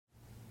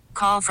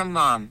call from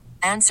mom.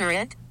 Answer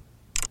it.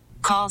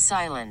 Call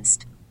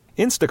silenced.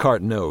 Instacart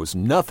knows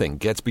nothing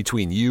gets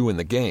between you and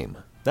the game.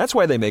 That's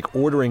why they make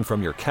ordering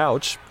from your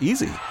couch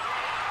easy.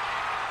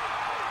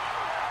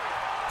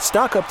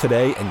 Stock up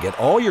today and get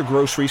all your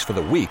groceries for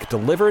the week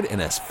delivered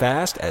in as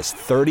fast as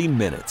 30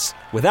 minutes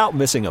without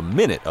missing a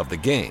minute of the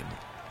game.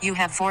 You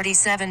have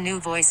 47 new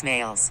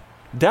voicemails.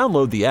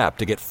 Download the app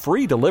to get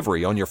free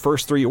delivery on your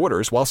first 3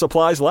 orders while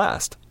supplies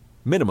last.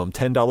 Minimum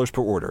 $10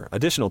 per order.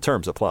 Additional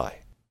terms apply.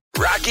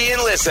 Rocky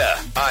and Lissa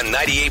on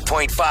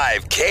 98.5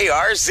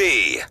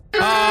 KRZ.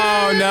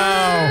 Oh,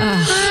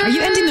 no. Are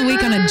you ending the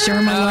week on a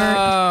germ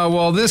alert?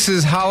 Well, this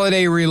is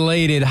holiday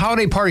related.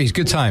 Holiday parties,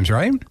 good times,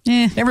 right?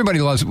 Everybody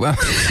loves well,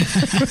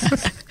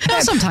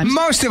 sometimes.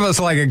 Most of us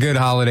like a good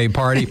holiday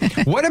party.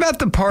 What about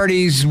the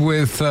parties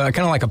with kind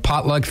of like a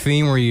potluck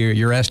theme where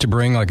you're asked to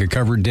bring like a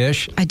covered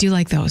dish? I do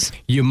like those.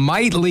 You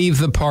might leave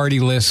the party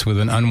list with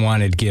an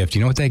unwanted gift.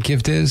 You know what that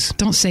gift is?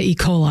 Don't say E.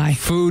 coli.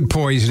 Food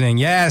poisoning.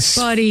 Yes.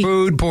 Buddy.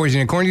 Food poisoning.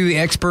 According to the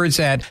experts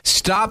at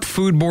Stop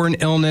Foodborne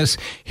Illness,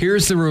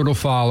 here's the rule to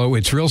follow.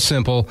 It's real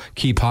simple.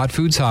 Keep hot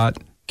foods hot.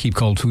 Keep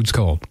cold foods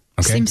cold.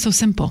 Okay? Seems so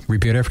simple.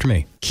 Repeat after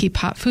me. Keep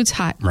hot foods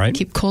hot. Right.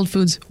 Keep cold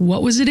foods.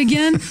 What was it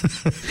again?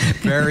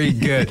 Very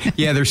good.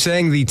 Yeah, they're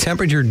saying the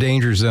temperature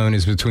danger zone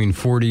is between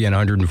 40 and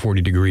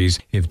 140 degrees.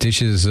 If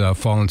dishes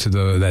fall into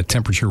that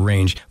temperature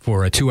range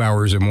for 2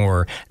 hours or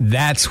more,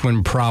 that's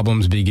when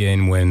problems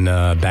begin, when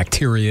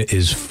bacteria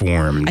is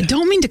formed. I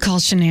don't mean to call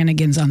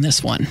shenanigans on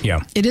this one.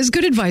 Yeah. It is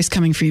good advice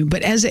coming from you,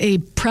 but as a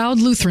proud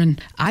Lutheran,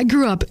 I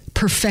grew up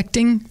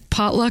perfecting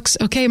potlucks.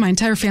 Okay, my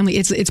entire family,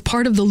 it's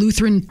part of the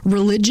Lutheran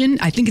religion.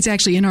 I think it's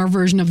actually in our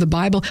version of the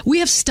Bible. We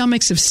have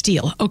stomachs of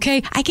steel,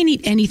 okay? I can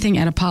eat anything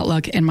at a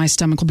potluck and my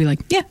stomach will be like,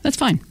 yeah, that's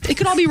fine. It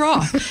could all be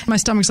raw. My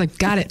stomach's like,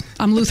 got it.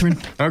 I'm Lutheran.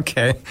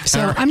 Okay.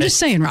 So right. I'm just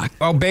saying, Rock.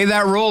 Obey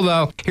that rule,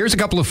 though. Here's a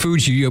couple of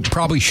foods you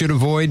probably should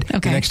avoid the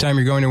next time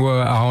you're going to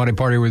a holiday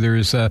party where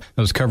there's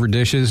those covered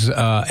dishes.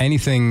 Any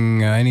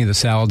of the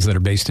salads that are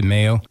based in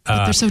mayo.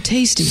 But they're so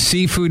tasty.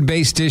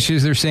 Seafood-based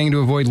dishes, they're saying to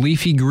avoid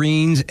leafy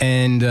greens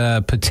and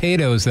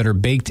potatoes that are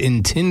baked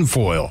in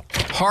tinfoil.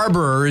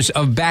 Harborers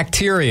of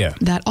bacteria.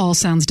 That all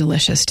sounds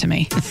delicious to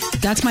me.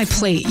 That's my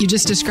plate. You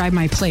just described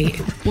my plate.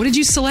 What did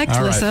you select,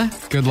 all Lissa?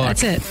 Right. Good luck.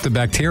 That's it. The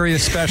bacteria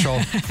special.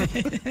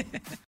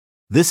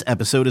 This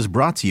episode is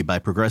brought to you by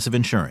Progressive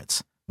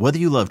Insurance. Whether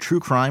you love true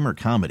crime or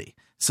comedy,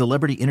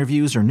 celebrity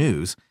interviews or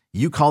news,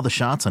 you call the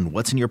shots on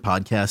what's in your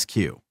podcast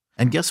queue.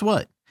 And guess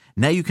what?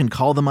 Now you can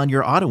call them on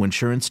your auto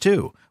insurance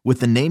too with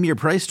the Name Your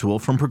Price tool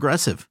from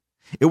Progressive.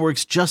 It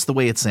works just the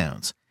way it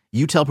sounds.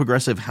 You tell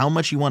Progressive how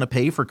much you want to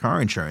pay for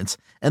car insurance,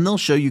 and they'll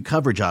show you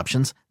coverage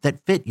options that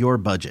fit your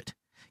budget.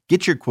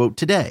 Get your quote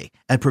today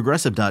at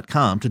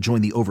Progressive.com to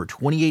join the over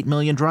 28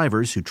 million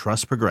drivers who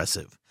trust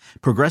Progressive.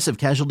 Progressive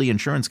Casualty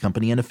Insurance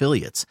Company and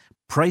Affiliates.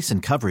 Price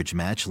and coverage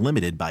match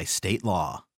limited by state law.